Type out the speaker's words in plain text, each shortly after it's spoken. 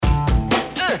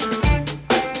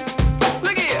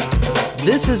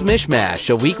This is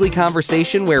MichMash, a weekly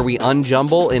conversation where we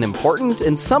unjumble an important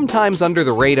and sometimes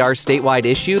under-the-radar statewide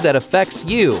issue that affects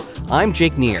you. I'm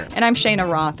Jake Neher. And I'm Cheyna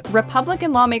Roth.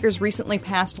 Republican lawmakers recently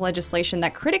passed legislation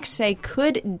that critics say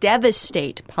could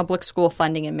devastate public school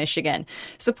funding in Michigan.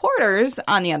 Supporters,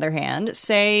 on the other hand,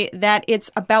 say that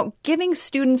it's about giving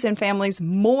students and families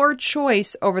more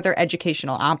choice over their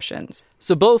educational options.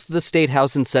 So both the State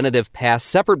House and Senate have passed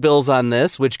separate bills on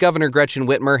this, which Governor Gretchen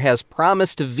Whitmer has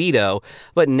promised to veto.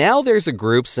 But now there's a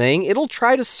group saying it'll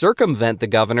try to circumvent the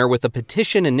governor with a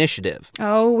petition initiative.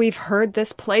 Oh, we've heard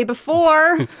this play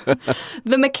before.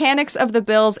 The mechanics of the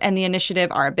bills and the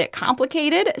initiative are a bit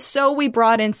complicated, so we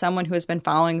brought in someone who has been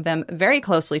following them very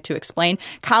closely to explain.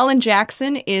 Colin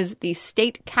Jackson is the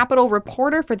state capitol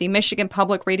reporter for the Michigan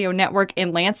Public Radio Network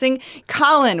in Lansing.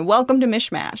 Colin, welcome to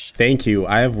MichMash. Thank you.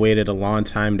 I have waited a long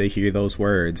time to hear those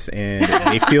words, and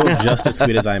they feel just as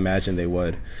sweet as I imagined they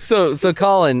would. So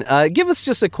Colin, give us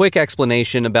just a quick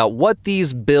explanation about what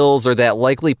these bills or that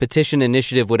likely petition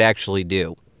initiative would actually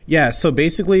do. Yeah, so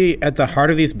basically at the heart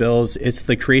of these bills, it's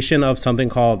the creation of something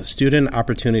called student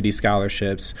opportunity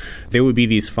scholarships. There would be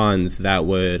these funds that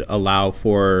would allow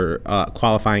for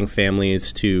qualifying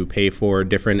families to pay for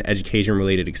different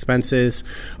education-related expenses,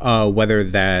 whether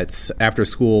that's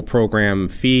after-school program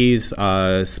fees,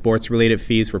 sports-related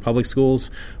fees for public schools.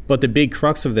 But the big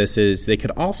crux of this is they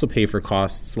could also pay for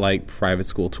costs like private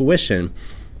school tuition,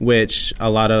 which a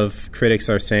lot of critics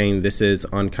are saying this is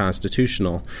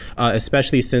unconstitutional,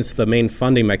 especially since the main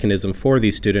funding mechanism for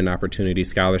these student opportunity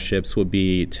scholarships would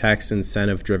be tax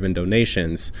incentive-driven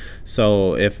donations.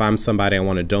 So if I'm somebody I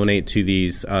want to donate to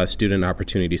these student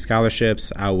opportunity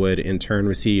scholarships, I would in turn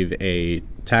receive a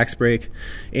tax break.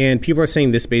 And people are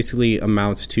saying this basically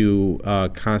amounts to a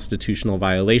constitutional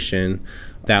violation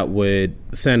that would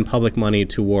send public money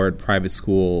toward private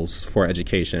schools for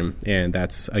education, and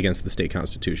that's against the state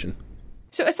constitution.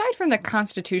 So aside from the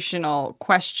constitutional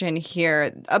question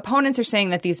here, opponents are saying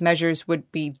that these measures would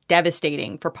be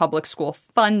devastating for public school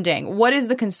funding. What is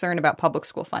the concern about public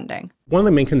school funding? One of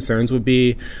the main concerns would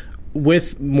be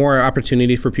with more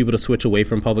opportunity for people to switch away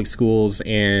from public schools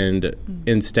and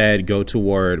instead go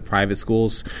toward private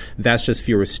schools. That's just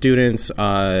fewer students.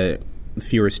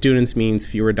 Fewer students means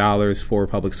fewer dollars for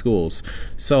public schools.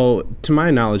 So to my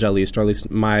knowledge, or at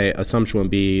least my assumption would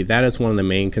be that is one of the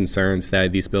main concerns,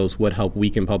 that these bills would help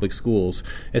weaken public schools,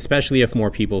 especially if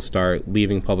more people start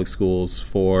leaving public schools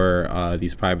for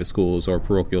these private schools or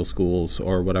parochial schools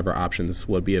or whatever options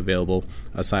would be available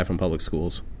aside from public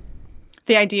schools.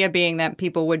 The idea being that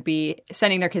people would be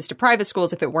sending their kids to private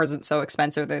schools if it wasn't so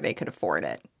expensive that they could afford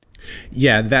it.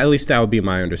 Yeah, at least that would be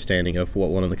my understanding of what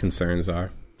one of the concerns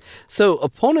are. So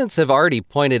opponents have already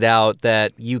pointed out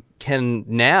that you can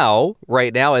now,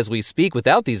 right now as we speak,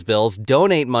 without these bills,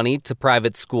 donate money to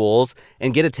private schools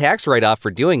and get a tax write-off for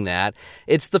doing that.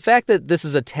 It's the fact that this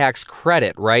is a tax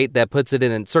credit, right, that puts it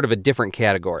in sort of a different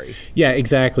category. Yeah,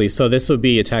 exactly. So this would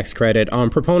be a tax credit.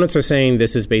 Proponents are saying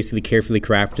this is basically carefully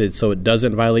crafted so it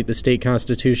doesn't violate the state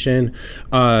constitution.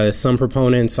 Some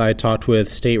proponents, I talked with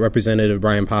State Representative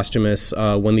Brian Posthumus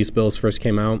when these bills first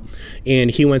came out,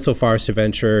 and he went so far as to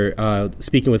venture,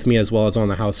 speaking with me as well as on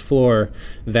the House floor,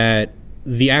 that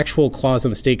the actual clause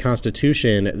in the state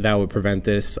constitution that would prevent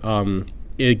this,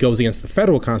 it goes against the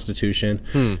federal constitution.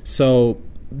 So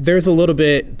there's a little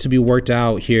bit to be worked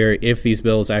out here if these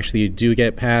bills actually do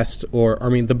get passed,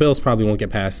 the bills probably won't get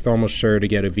passed. They're almost sure to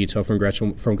get a veto from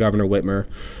Governor Whitmer.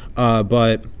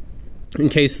 But in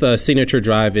case the signature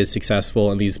drive is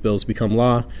successful and these bills become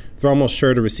law, they're almost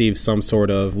sure to receive some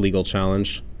sort of legal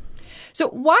challenge. So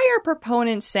why are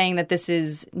proponents saying that this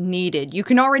is needed? You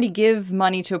can already give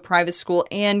money to a private school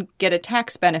and get a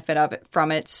tax benefit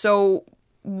from it. So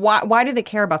why do they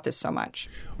care about this so much?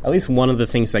 At least one of the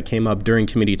things that came up during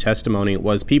committee testimony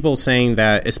was people saying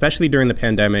that, especially during the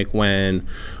pandemic when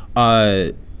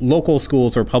local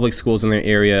schools or public schools in their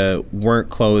area were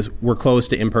closed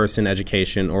to in-person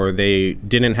education, or they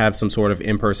didn't have some sort of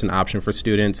in-person option for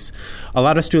students. A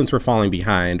lot of students were falling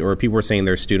behind, or people were saying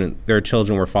their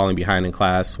children were falling behind in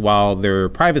class, while their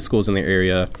private schools in their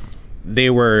area,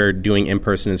 they were doing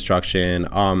in-person instruction.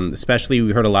 Especially,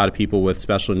 we heard a lot of people with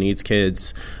special needs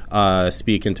kids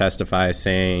speak and testify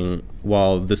saying,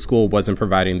 well, the school wasn't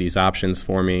providing these options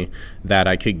for me that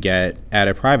I could get at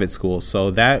a private school. So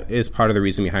that is part of the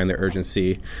reason behind the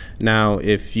urgency. Now,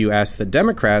 if you ask the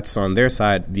Democrats on their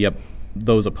side,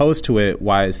 those opposed to it,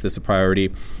 why is this a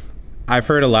priority? I've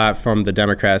heard a lot from the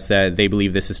Democrats that they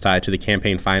believe this is tied to the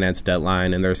campaign finance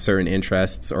deadline, and there are certain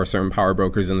interests or certain power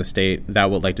brokers in the state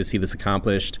that would like to see this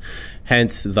accomplished.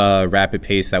 Hence, the rapid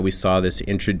pace that we saw this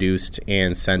introduced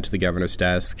and sent to the governor's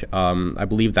desk. I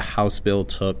believe the House bill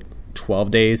took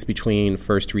 12 days between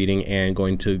first reading and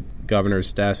going to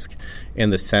governor's desk,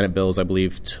 and the Senate bills, I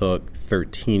believe, took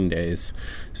 13 days.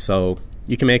 So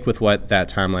you can make with what that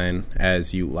timeline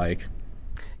as you like.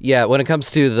 Yeah, when it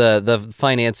comes to the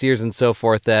financiers and so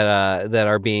forth that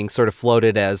are being sort of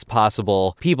floated as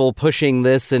possible people pushing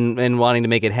this and wanting to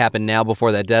make it happen now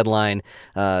before that deadline,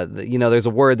 there's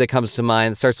a word that comes to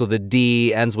mind that starts with a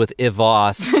D, ends with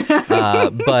Ivos,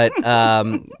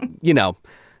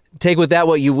 take with that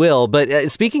what you will.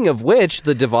 But speaking of which,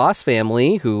 the DeVos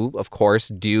family, who, of course,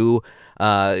 do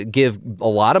give a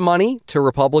lot of money to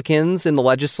Republicans in the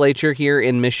legislature here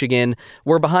in Michigan,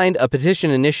 were behind a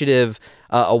petition initiative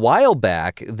a while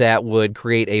back that would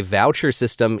create a voucher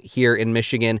system here in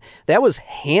Michigan. That was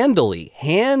handily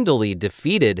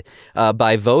defeated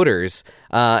by voters.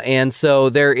 And so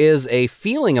there is a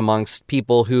feeling amongst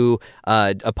people who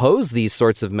oppose these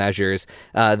sorts of measures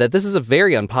that this is a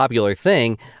very unpopular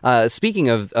thing. Speaking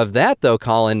of that, though,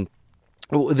 Colin,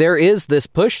 there is this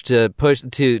push to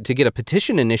get a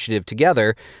petition initiative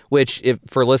together, which, if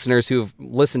for listeners who've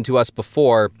listened to us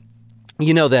before,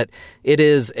 you know that it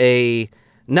is a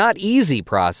not easy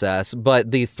process,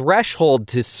 but the threshold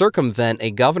to circumvent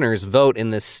a governor's vote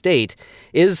in this state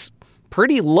is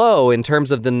pretty low in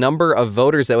terms of the number of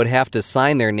voters that would have to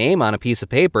sign their name on a piece of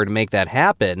paper to make that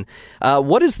happen.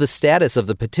 What is the status of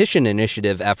the petition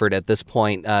initiative effort at this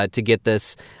point to get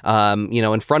this,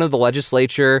 in front of the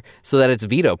legislature so that it's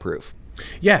veto-proof?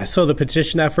 Yeah, so the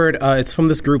petition effort, it's from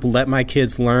this group, Let My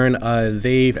Kids Learn.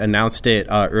 They've announced it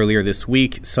earlier this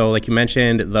week. So like you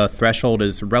mentioned, the threshold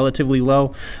is relatively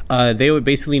low. They would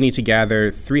basically need to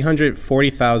gather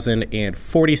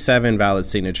 340,047 valid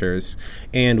signatures.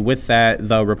 And with that,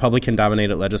 the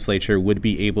Republican-dominated legislature would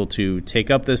be able to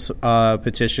take up this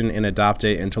petition and adopt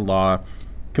it into law,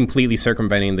 completely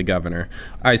circumventing the governor.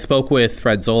 I spoke with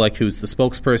Fred Zolik, who's the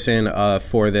spokesperson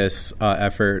for this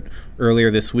effort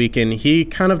earlier this week, and he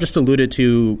kind of just alluded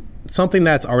to something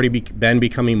that's already been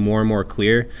becoming more and more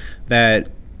clear, that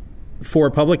for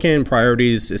Republican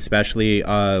priorities, especially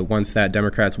ones that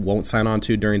Democrats won't sign on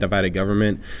to during divided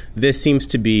government, this seems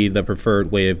to be the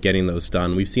preferred way of getting those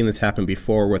done. We've seen this happen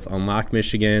before with Unlock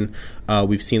Michigan.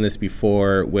 We've seen this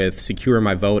before with Secure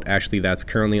My Vote. Actually, that's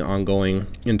currently ongoing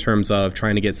in terms of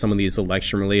trying to get some of these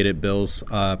election-related bills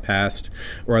passed,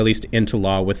 or at least into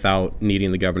law without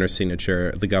needing the governor's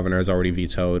signature. The governor has already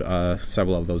vetoed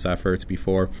several of those efforts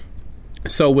before.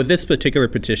 So with this particular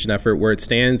petition effort, where it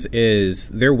stands is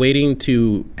they're waiting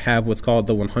to have what's called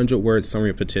the 100-word summary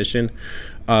of petition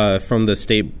from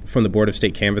the Board of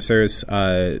State Canvassers.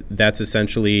 That's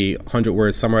essentially 100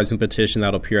 words summarizing the petition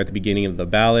that'll appear at the beginning of the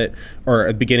ballot or at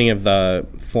the beginning of the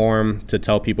form to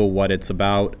tell people what it's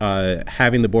about.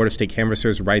 Having the Board of State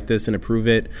Canvassers write this and approve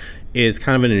it is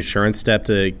kind of an insurance step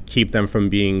to keep them from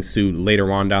being sued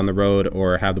later on down the road,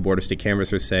 or have the Board of State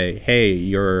Canvassers say, hey,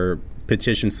 your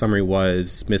petition summary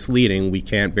was misleading. We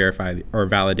can't verify or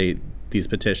validate these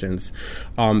petitions.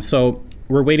 So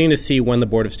we're waiting to see when the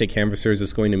Board of State Canvassers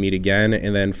is going to meet again,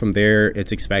 and then from there,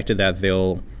 it's expected that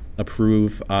they'll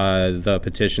approve the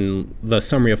petition, the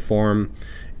summary of form,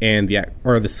 and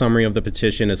the summary of the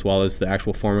petition, as well as the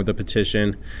actual form of the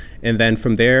petition. And then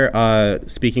from there,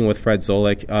 speaking with Fred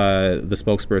Zolik, the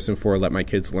spokesperson for Let My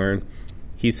Kids Learn,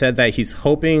 he said that he's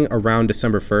hoping around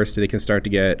December 1st they can start to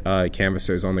get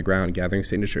canvassers on the ground gathering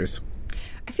signatures.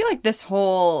 I feel like this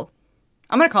whole,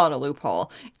 I'm going to call it a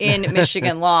loophole in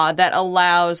Michigan law that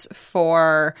allows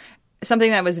for something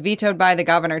that was vetoed by the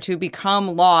governor to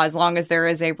become law as long as there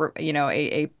is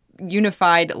a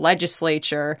unified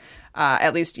legislature,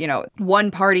 at least, one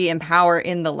party in power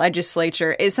in the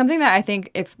legislature, is something that I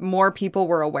think if more people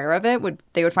were aware of it,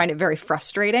 they would find it very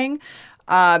frustrating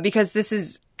because this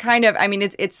is kind of,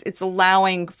 it's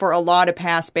allowing for a law to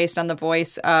pass based on the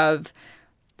voice of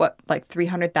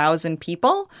 300,000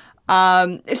 people.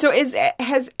 And this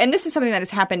is something that has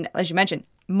happened, as you mentioned,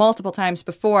 multiple times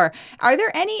before. Are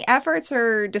there any efforts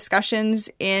or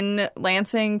discussions in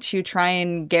Lansing to try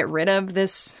and get rid of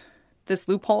this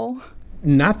loophole?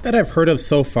 Not that I've heard of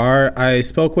so far. I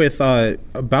spoke with,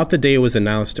 about the day it was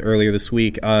announced earlier this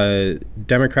week,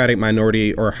 Democratic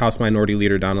minority or House Minority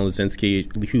Leader Donna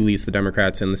Lazinski, who leads the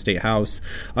Democrats in the state House.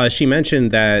 She mentioned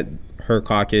that her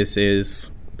caucus is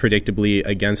predictably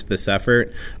against this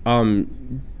effort.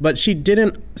 But she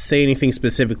didn't say anything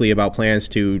specifically about plans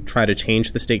to try to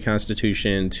change the state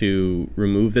constitution to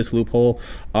remove this loophole.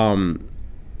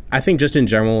 I think just in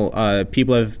general,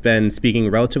 people have been speaking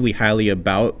relatively highly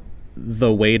about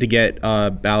the way to get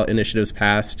ballot initiatives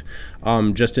passed,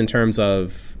 just in terms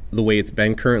of the way it's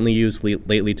been currently used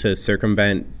lately to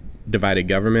circumvent divided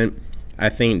government. I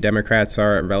think Democrats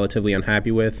are relatively unhappy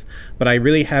with, but I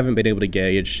really haven't been able to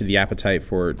gauge the appetite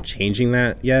for changing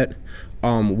that yet.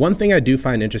 One thing I do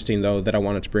find interesting, though, that I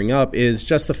wanted to bring up is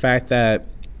just the fact that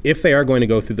if they are going to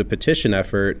go through the petition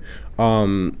effort,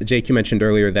 Jake, you mentioned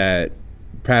earlier that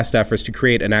past efforts to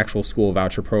create an actual school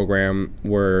voucher program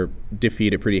were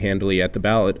defeated pretty handily at the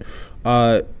ballot,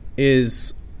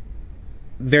 is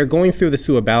they're going through this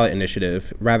through a ballot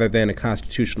initiative rather than a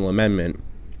constitutional amendment.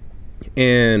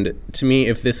 And to me,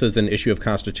 if this is an issue of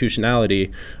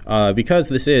constitutionality, because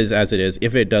this is, as it is,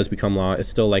 if it does become law, it's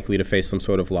still likely to face some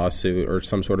sort of lawsuit or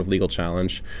some sort of legal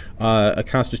challenge. A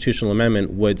constitutional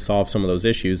amendment would solve some of those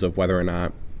issues of whether or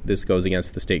not this goes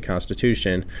against the state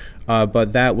constitution.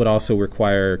 But that would also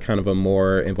require kind of a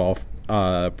more involved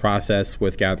process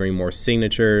with gathering more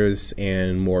signatures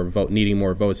and needing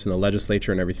more votes in the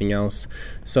legislature and everything else.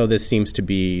 So this seems to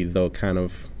be the kind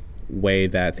of way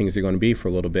that things are going to be for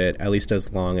a little bit, at least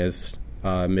as long as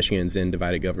Michigan's in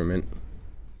divided government.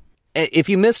 If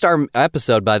you missed our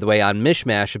episode, by the way, on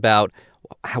MichMash about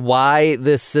why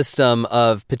this system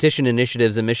of petition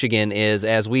initiatives in Michigan is,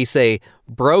 as we say,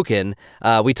 broken,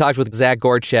 we talked with Zach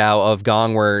Gorchow of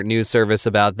Gongwer News Service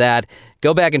about that.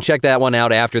 Go back and check that one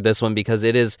out after this one because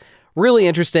it is really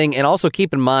interesting. And also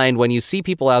keep in mind, when you see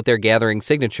people out there gathering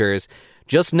signatures,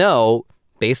 just know,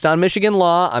 based on Michigan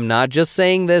law, I'm not just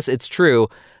saying this, it's true,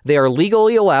 they are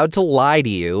legally allowed to lie to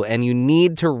you, and you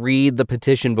need to read the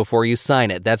petition before you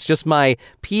sign it. That's just my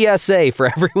PSA for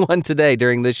everyone today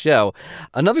during this show.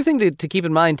 Another thing to keep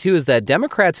in mind, too, is that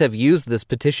Democrats have used this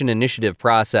petition initiative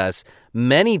process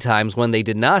many times when they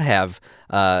did not have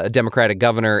a Democratic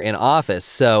governor in office.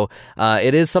 So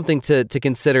it is something to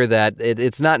consider that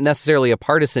it's not necessarily a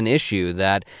partisan issue,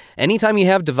 that anytime you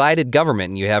have divided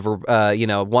government and you have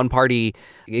one party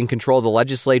in control of the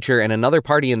legislature and another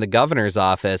party in the governor's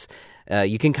office,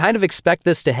 you can kind of expect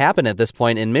this to happen at this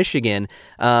point in Michigan,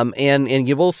 and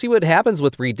you will see what happens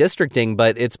with redistricting,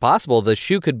 but it's possible the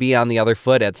shoe could be on the other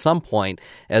foot at some point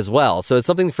as well. So it's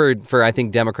something for I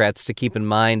think, Democrats to keep in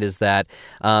mind is that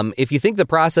if you think the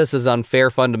process is unfair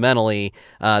fundamentally,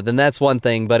 then that's one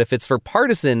thing, but if it's for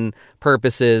partisan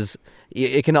purposes,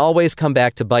 it can always come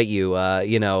back to bite you,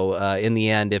 in the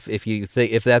end,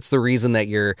 if that's the reason that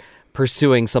you're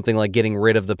pursuing something like getting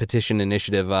rid of the petition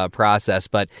initiative process.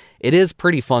 But it is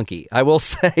pretty funky. I will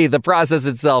say the process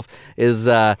itself is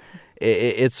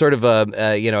it's sort of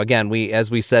again,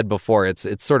 as we said before,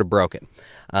 it's sort of broken.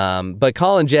 But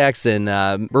Colin Jackson,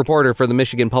 reporter for the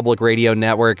Michigan Public Radio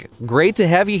Network, great to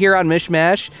have you here on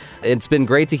MichMash. It's been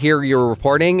great to hear your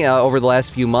reporting over the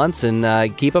last few months,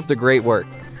 and keep up the great work.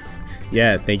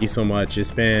 Yeah, thank you so much.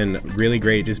 It's been really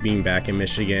great just being back in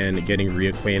Michigan, getting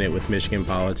reacquainted with Michigan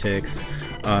politics.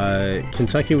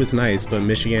 Kentucky was nice, but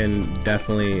Michigan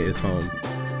definitely is home.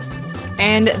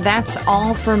 And that's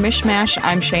all for MichMash.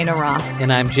 I'm Cheyna Roth.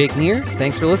 And I'm Jake Neher.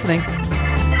 Thanks for listening.